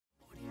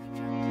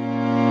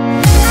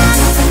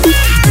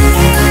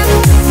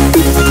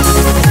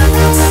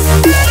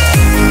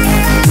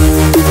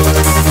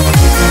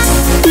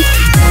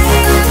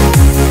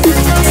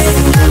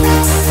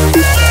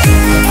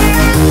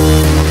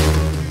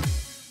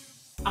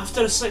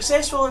After a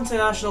successful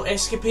international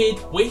escapade,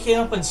 waking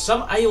up on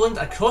some island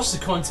across the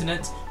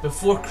continent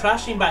before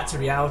crashing back to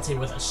reality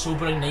with a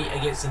sobering night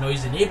against the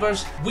noisy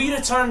neighbours, we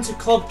return to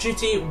club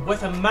duty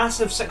with a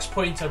massive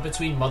 6-pointer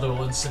between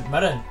Motherwell and St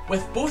Mirren,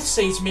 with both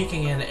sides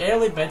making an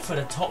early bid for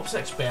a top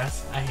 6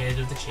 berth ahead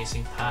of the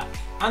chasing pack.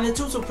 And the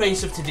total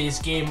price of today's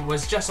game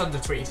was just under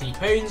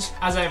 £23.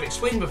 As I've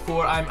explained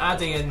before, I'm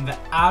adding in the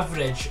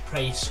average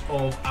price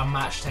of a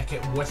match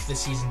ticket with the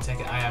season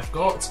ticket I have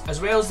got, as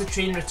well as the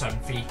train return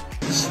fee.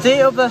 The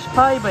state of this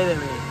pie, by the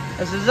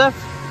way, is as if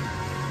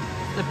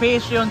the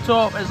pastry on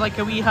top is like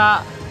a wee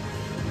hat.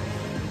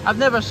 I've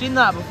never seen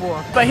that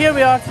before. But here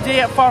we are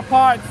today at Fir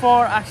Park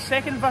for a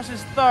 2nd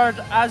versus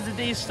 3rd as the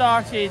day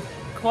started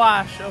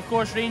clash. Of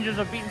course, Rangers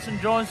have beaten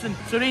St Johnstone,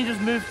 so Rangers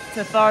moved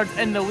to 3rd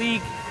in the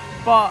league.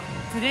 But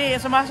today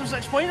it's a massive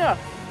 6-pointer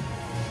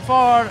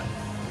for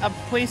a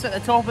place at the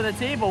top of the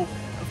table.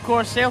 Of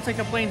course, Celtic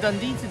are playing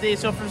Dundee today,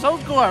 so if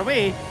results go our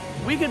way,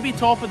 we could be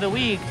top of the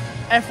league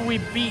if we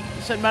beat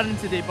St Mirren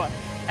today. But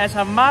it's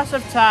a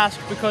massive task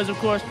because, of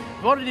course,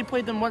 we've already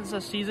played them once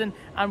this season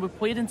and we've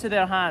played into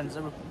their hands,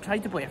 and we've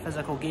tried to play a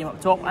physical game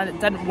up top and it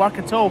didn't work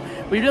at all.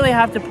 We really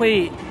have to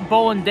play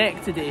ball on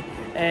deck today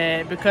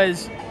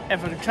because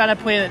if we're trying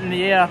to play it in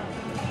the air,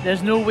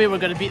 there's no way we're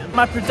going to beat them.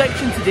 My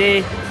prediction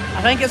today,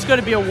 I think it's going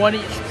to be a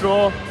 1-each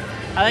draw.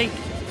 I think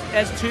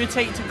it's too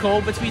tight to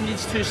call between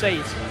these two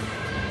sides.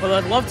 Well,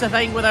 I'd love to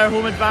think with our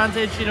home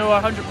advantage, you know,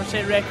 our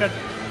 100% record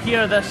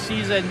here this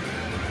season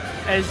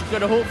is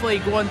going to hopefully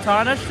go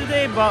untarnished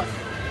today, but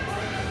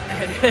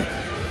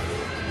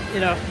you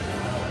know,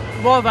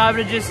 law of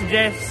averages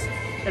suggests,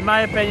 in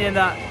my opinion,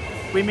 that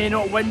we may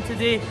not win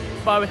today,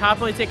 but I would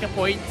happily take a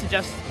point to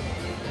just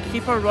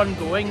keep our run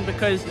going,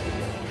 because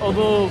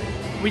although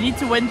we need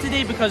to win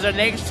today because our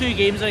next 2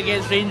 games are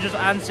against Rangers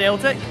and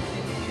Celtic,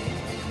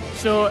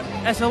 so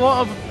it's a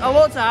lot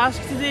to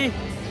ask today,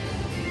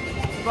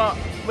 but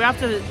we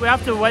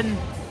have to win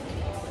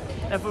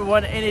if we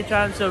want any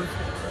chance of,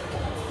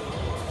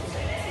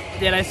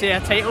 dare I say, a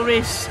title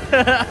race. Here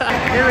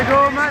we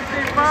go, match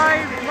day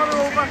 5,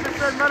 Motherwell versus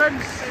St Mirren.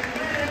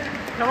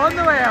 Come on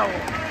the well.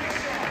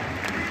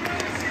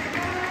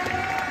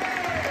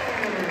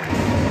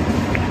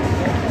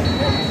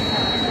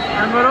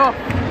 And we're off.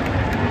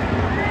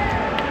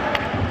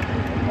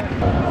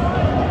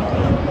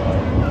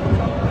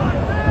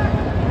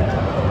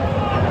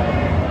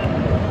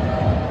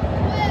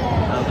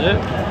 That'll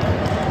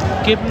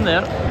do. Keep him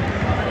there.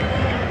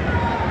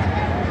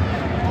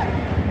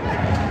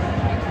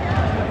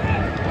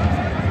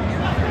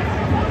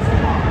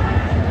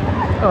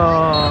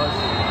 Oh,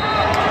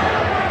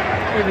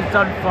 it was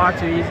done far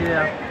too easy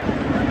there.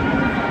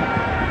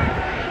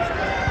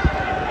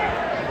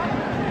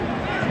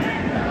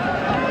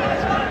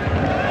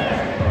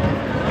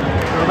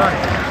 Well done.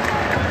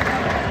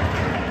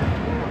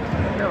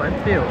 Go and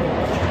feel.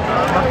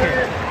 Lucky.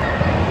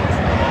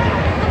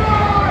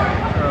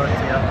 Oh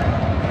dear.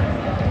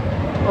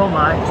 Oh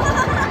my.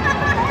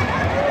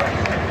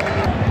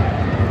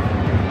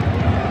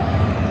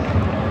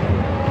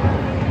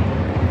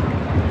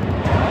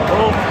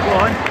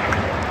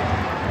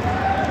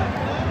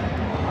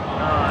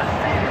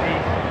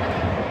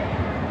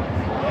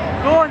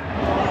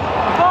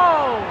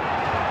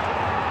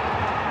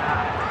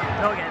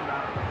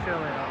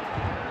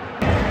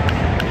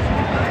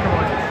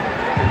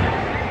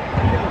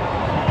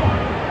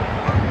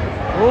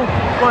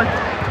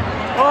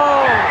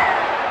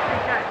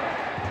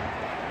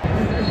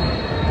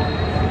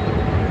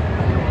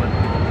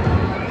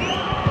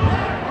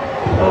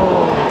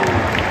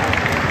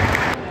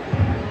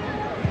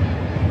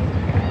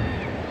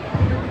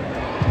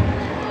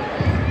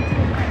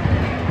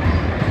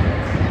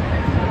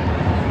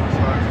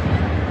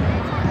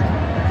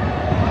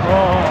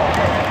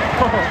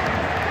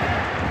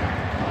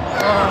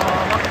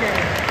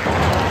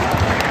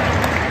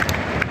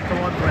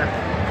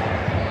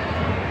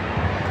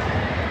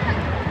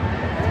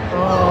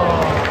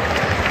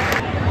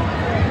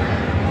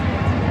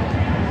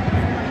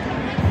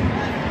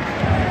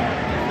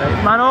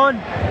 Man on!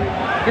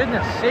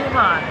 Goodness sake,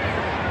 man!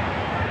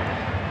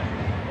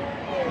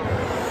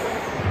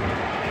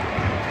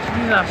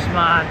 Jesus,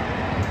 man!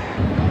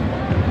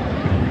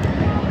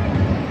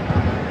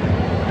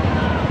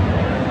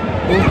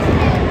 Oh,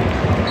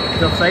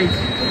 it's offside.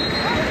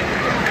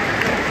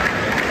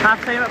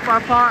 Half time at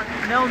Fir Park,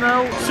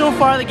 0-0. So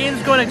far the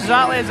game's gone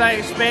exactly as I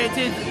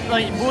expected.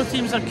 Like, both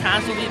teams have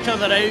cancelled each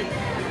other out.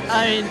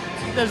 I mean,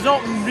 there's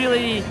not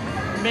really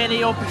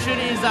many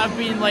opportunities that have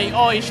been like,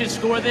 oh, you should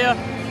score there.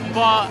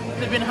 But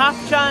there have been half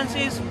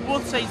chances,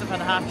 both sides have had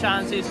half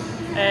chances.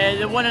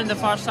 The one in the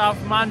first half,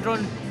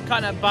 Mandron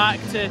cutting it back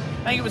to,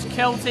 I think it was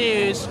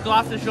Kelty who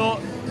sclaffed the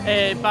shot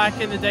back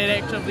in the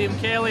direction of Liam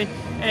Kelly.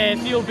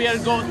 Theo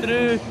got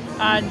through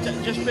and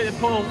just put the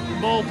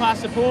ball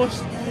past the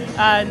post,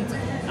 and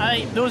I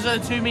think those are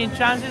the 2 main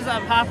chances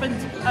that have happened.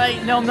 I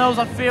think 0-0's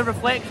a fair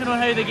reflection on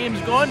how the game's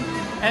gone.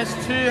 It's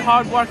 2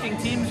 hard-working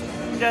teams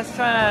just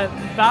trying to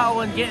battle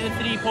and get the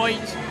 3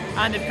 points,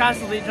 and they've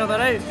cancelled each other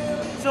out.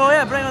 So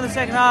yeah, bring on the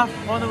second half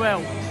on the well.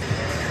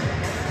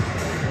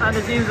 And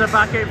the teams are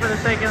back out for the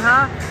second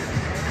half.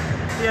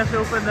 CS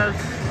Open, there's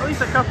at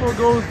least a couple of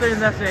goals down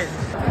this end.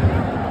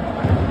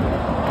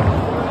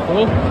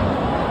 Oh,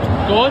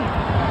 go on.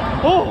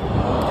 Oh!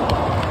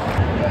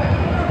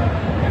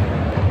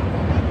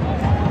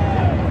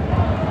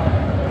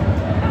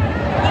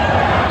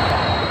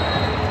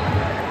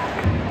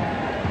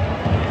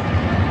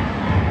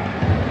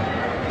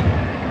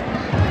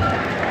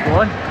 Go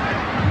on.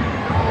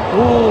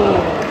 Oh!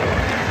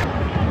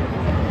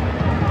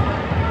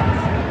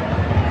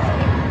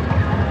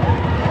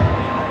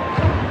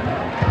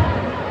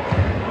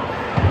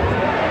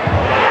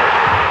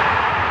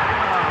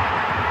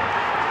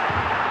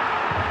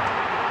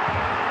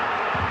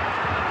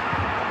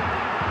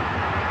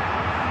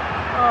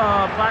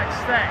 Back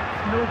stick,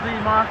 nobody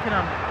marking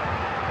him.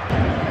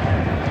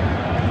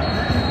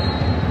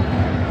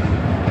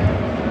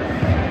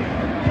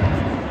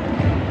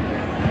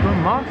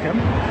 Don't mark him.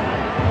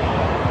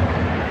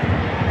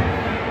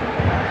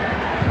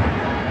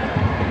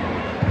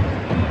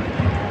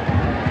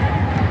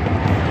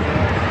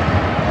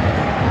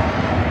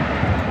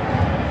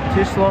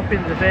 Too sloppy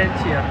in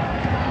defence here.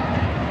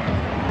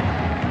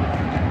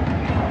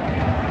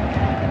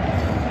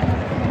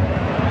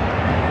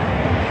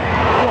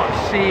 What a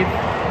save.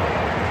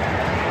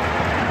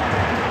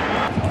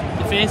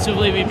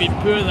 Defensively, we've been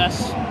poor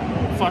this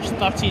first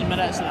 13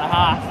 minutes and a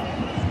half.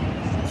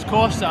 It's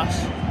cost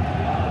us.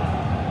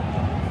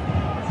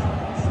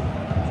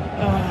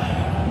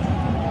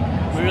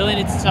 We really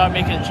need to start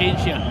making a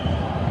change here.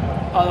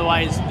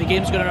 Otherwise, the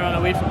game's going to run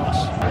away from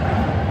us.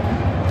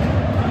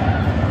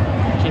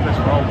 Keep us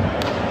ball.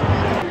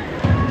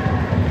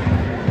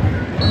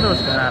 I don't know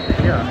what's going to happen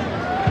here.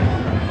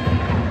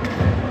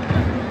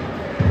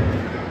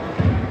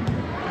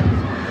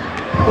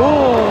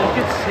 Oh,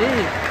 good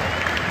save.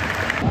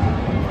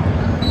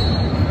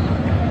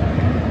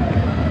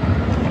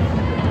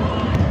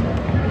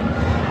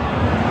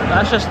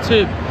 That's just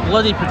too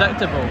bloody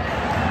predictable.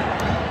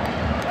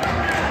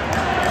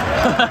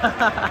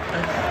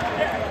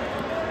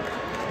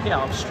 Get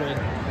up straight.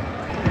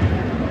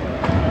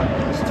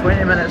 It's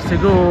 20 minutes to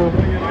go.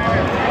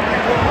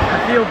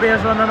 I feel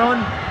Bears running on.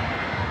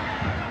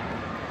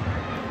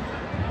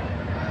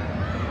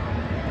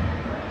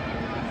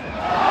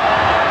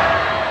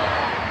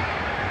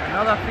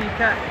 Another free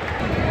kick.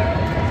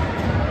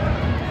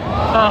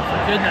 Oh, for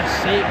goodness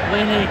sake,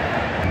 Blaney.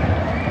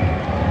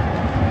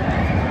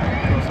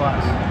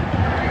 Lads.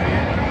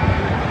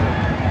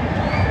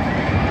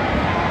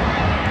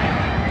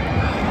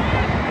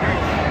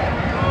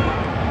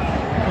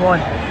 Come on.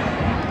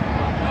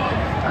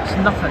 That's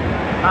nothing.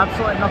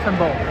 Absolutely nothing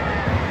ball.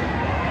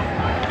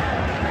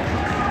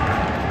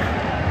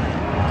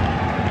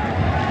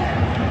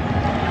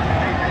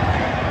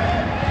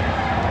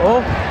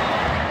 Oh.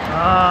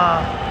 Ah.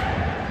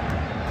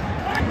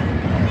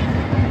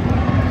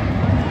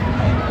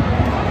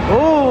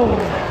 Oh.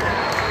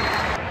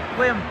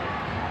 William.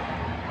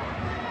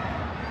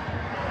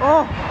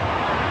 Oh!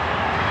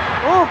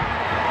 Oh!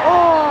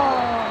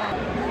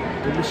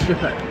 Oh! Don't be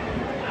stupid.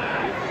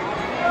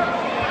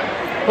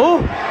 Oh!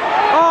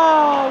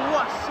 Oh!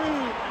 What a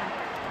save!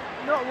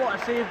 Not what a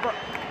save, but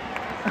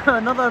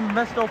another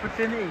missed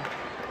opportunity.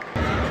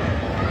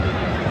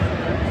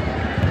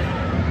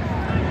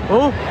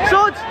 Oh!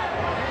 Shot!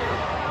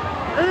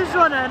 Who's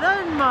running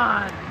in,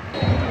 man?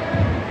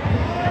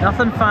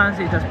 Nothing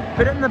fancy, just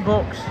put it in the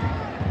box.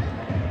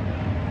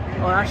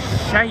 Oh, that's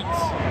shite.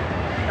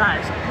 That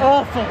is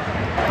awful.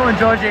 Come on,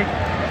 Georgie.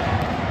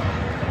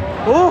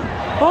 Oh!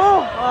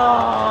 Oh!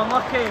 Oh,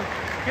 unlucky.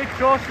 Good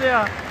cross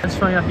there. Let's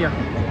try up here.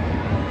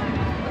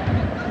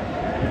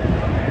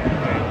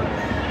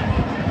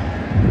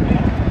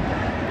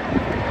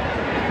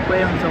 Play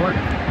him to work.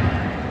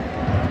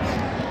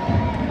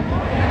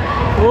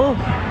 Oh!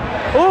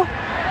 Oh!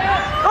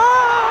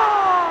 Oh!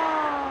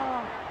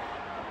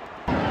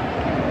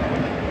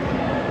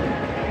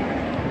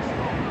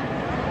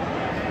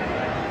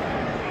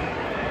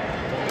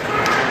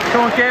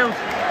 Come on, Kales.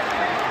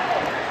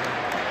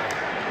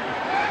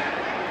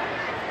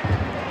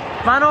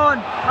 Man on!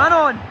 Man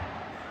on! Oh,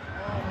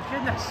 for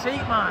goodness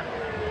sake, man.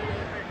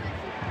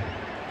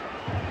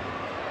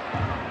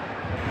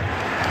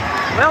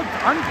 Well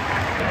done.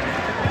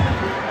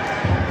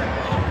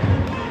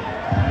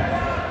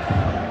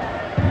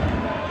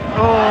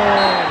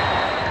 Oh!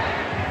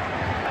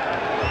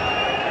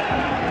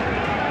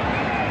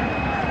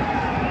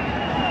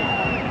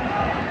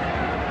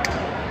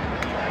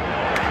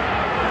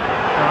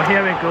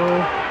 Here we go.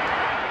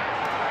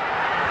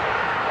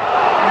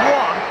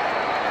 What?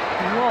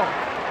 What?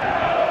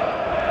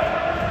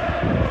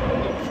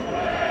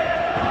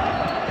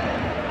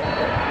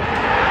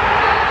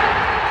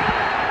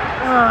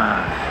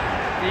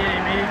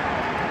 Dearie me.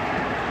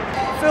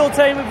 Full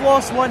time we've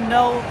lost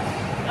 1-0.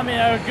 I mean,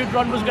 our good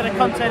run was going to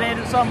come to an end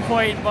at some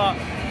point, but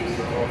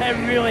it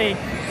really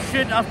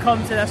shouldn't have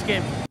come to this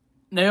game.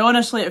 Now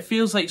honestly, it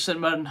feels like St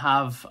Mirren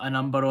have a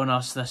number on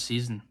us this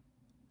season.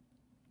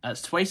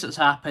 It's twice it's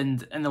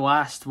happened in the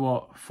last,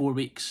 what, 4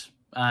 weeks.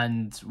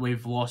 and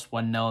we've lost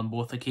 1-0 on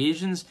both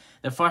occasions.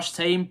 The first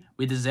time,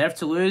 we deserved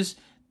to lose.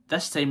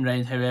 This time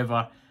round,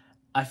 however,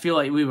 I feel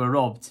like we were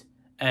robbed,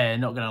 not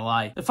going to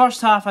lie. The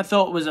first half I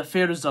thought was a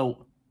fair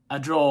result, a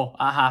draw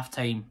at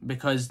half-time,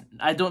 because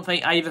I don't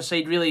think either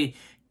side really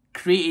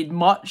created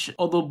much,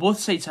 although both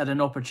sides had an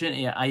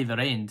opportunity at either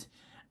end,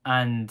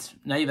 and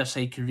neither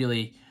side could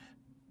really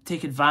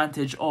take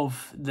advantage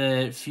of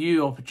the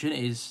few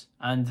opportunities,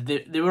 and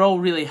they were all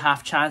really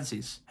half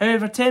chances.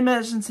 However, 10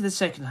 minutes into the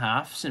second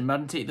half, St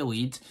Mirren take the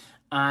lead,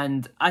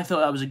 and I thought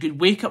that was a good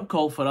wake-up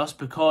call for us,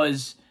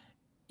 because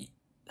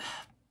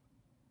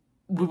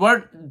we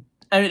weren't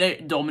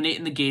out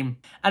dominating the game.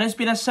 And it's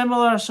been a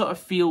similar sort of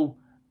feel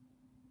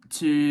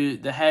to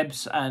the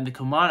Hibs and the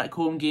Kilmarnock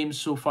home games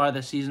so far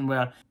this season,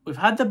 where we've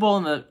had the ball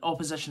in the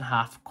opposition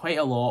half quite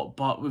a lot,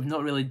 but we've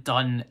not really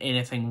done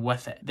anything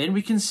with it. Then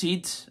we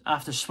concede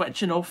after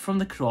switching off from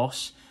the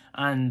cross,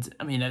 and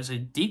I mean, it's a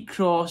deep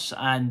cross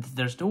and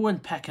there's no one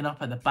picking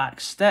up at the back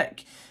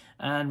stick,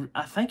 and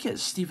I think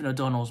it's Stephen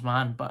O'Donnell's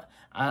man, but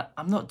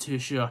I'm not too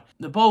sure.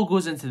 The ball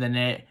goes into the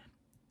net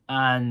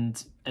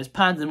and it's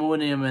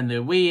pandemonium in the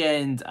away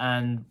end,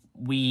 and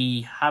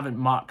we haven't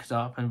marked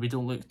up and we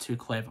don't look too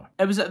clever.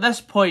 It was at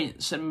this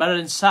point St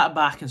Mirren sat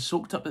back and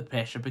soaked up the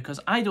pressure, because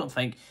I don't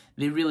think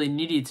they really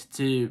needed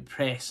to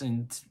press,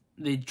 and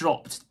they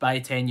dropped by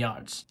 10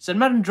 yards. St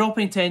Mirren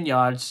dropping 10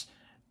 yards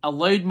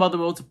allowed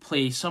Motherwell to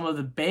play some of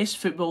the best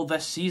football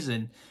this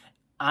season,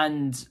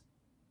 and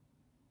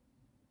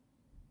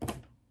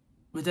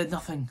we did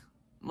nothing.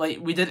 Like,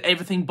 we did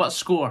everything but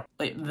score.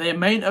 Like, the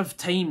amount of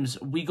times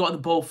we got the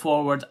ball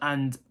forward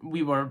and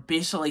we were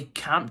basically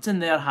camped in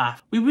their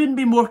half. We wouldn't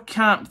be more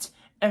camped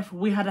if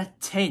we had a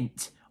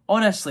tent.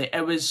 Honestly,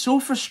 it was so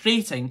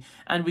frustrating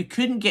and we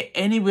couldn't get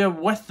anywhere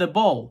with the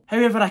ball.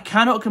 However, I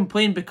cannot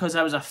complain, because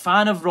I was a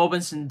fan of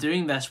Robinson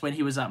doing this when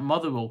he was at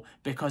Motherwell,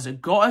 because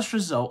it got us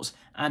results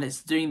and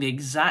it's doing the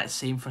exact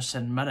same for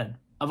St Mirren.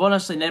 I've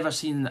honestly never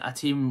seen a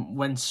team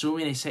win so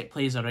many set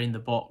plays around the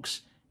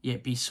box,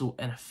 yet be so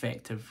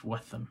ineffective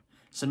with them.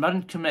 St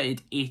Mirren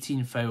committed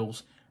 18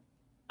 fouls,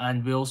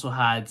 and we also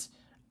had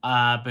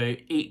about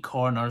 8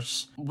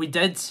 corners. We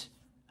did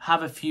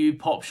have a few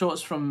pop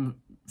shots from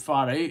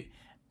far out,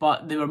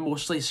 but they were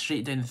mostly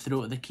straight down the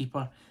throat of the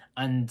keeper,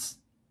 and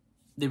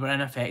they were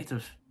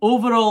ineffective.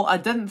 Overall, I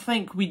didn't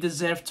think we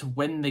deserved to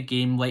win the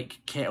game,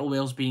 like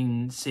Kettlewell's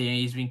been saying.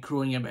 He's been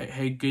crowing about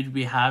how good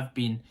we have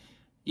been.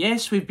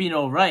 Yes, we've been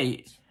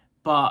alright,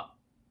 but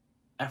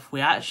if we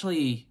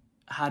actually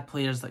had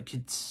players that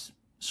could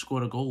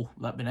score a goal,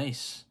 that'd be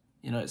nice.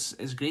 You know,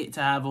 it's great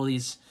to have all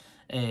these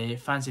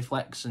fancy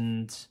flicks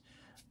and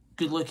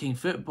good looking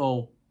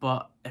football,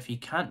 but if you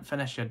can't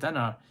finish your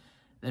dinner,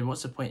 then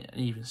what's the point in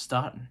even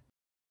starting?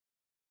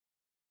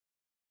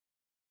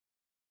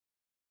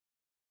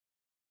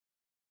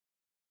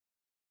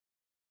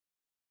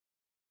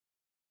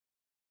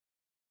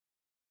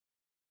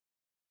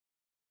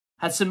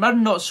 Had St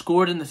Mirren not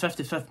scored in the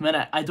 55th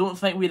minute, I don't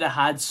think we'd have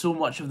had so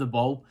much of the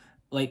ball.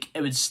 Like,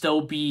 it would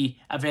still be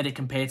a very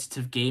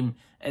competitive game.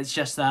 It's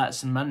just that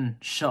St Mirren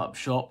shut up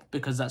shop,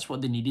 because that's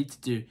what they needed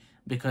to do.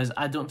 Because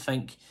I don't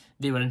think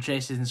they were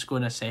interested in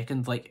scoring a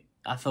second. Like,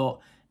 I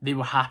thought they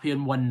were happy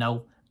on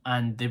 1-0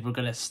 and they were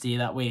going to stay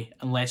that way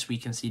unless we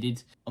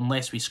conceded,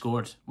 unless we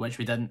scored, which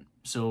we didn't.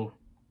 So,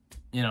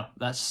 you know,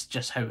 that's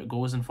just how it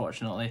goes,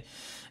 unfortunately.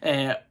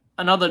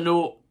 Another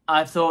note,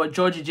 I thought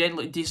Georgie Gent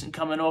looked decent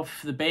coming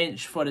off the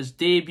bench for his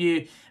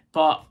debut,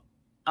 but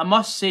I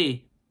must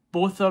say,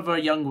 both of our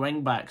young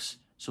wing-backs,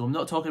 so I'm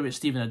not talking about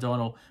Stephen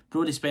O'Donnell,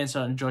 Brodie Spencer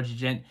and Georgie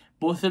Gent,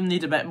 both of them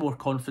need a bit more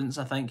confidence,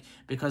 I think,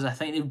 because I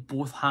think they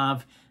both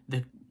have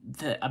the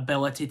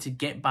ability to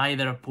get by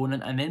their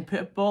opponent and then put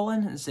a ball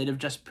in instead of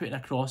just putting a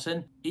cross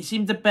in. He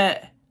seemed a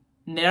bit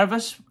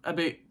nervous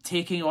about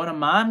taking on a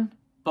man,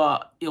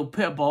 but he'll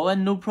put a ball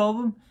in, no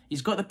problem.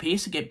 He's got the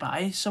pace to get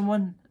by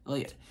someone.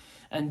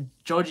 And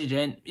Georgie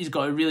Gent, he's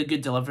got a really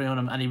good delivery on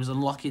him, and he was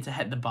unlucky to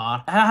hit the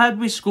bar. Had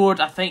we scored,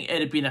 I think it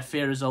would have been a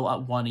fair result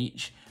at 1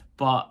 each,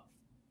 but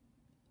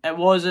it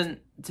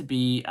wasn't to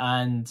be,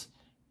 and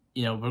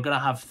you know, we're going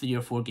to have 3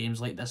 or 4 games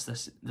like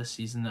this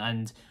season,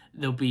 and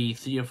there'll be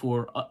 3 or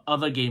 4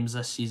 other games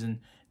this season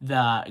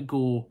that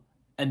go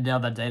in the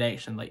other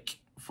direction. Like,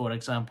 for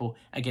example,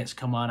 against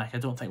Kilmarnock, I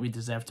don't think we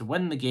deserved to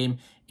win the game,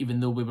 even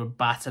though we were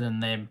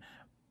battering them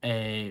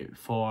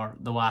for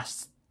the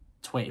last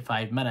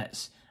 25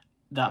 minutes.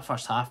 That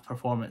first half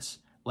performance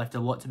left a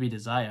lot to be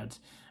desired,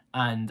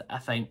 and I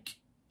think,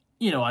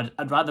 you know,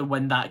 I'd rather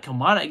win that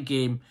Kilmarnock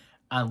game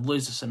and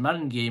lose the St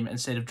Mirren game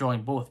instead of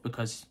drawing both,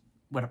 because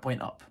we're a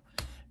point up.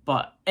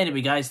 But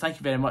anyway, guys, thank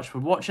you very much for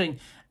watching,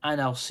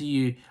 and I'll see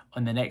you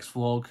on the next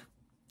vlog.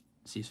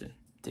 See you soon.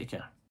 Take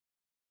care.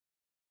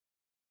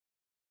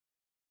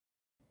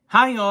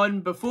 Hang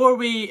on, before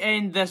we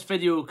end this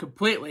video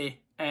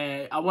completely,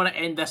 I want to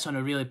end this on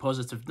a really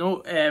positive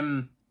note.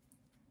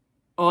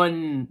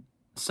 On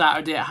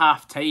Saturday at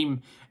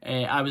half-time,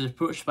 I was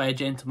approached by a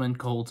gentleman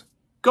called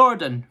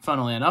Gordon,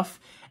 funnily enough.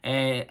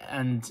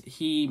 And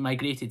he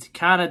migrated to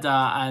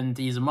Canada, and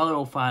he's a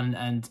Motherwell fan,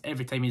 and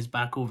every time he's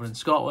back over in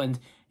Scotland,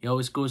 he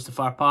always goes to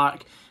Fir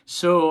Park.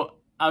 So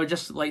I would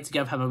just like to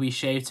give him a wee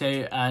shout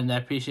out, and I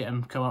appreciate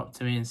him coming up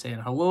to me and saying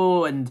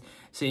hello and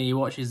saying he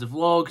watches the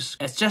vlogs.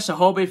 It's just a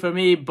hobby for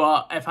me,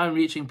 but if I'm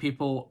reaching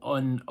people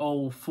on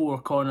all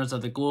 4 corners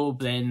of the globe,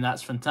 then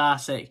that's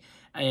fantastic.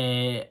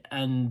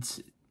 And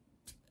it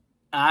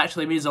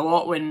actually means a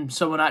lot when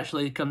someone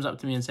actually comes up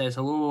to me and says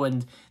hello,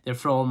 and they're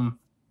from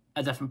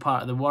a different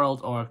part of the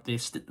world, or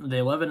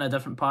they live in a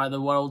different part of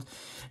the world.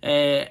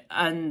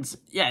 And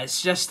yeah,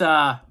 it's just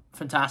a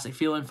fantastic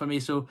feeling for me.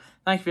 So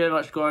thank you very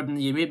much, Gordon.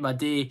 You made my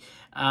day,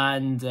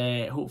 and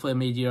hopefully I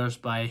made yours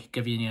by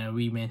giving you a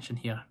wee mention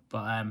here.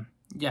 But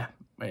yeah,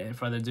 without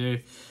further ado,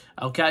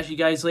 I'll catch you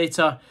guys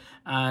later,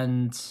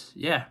 and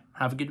yeah,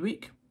 have a good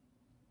week.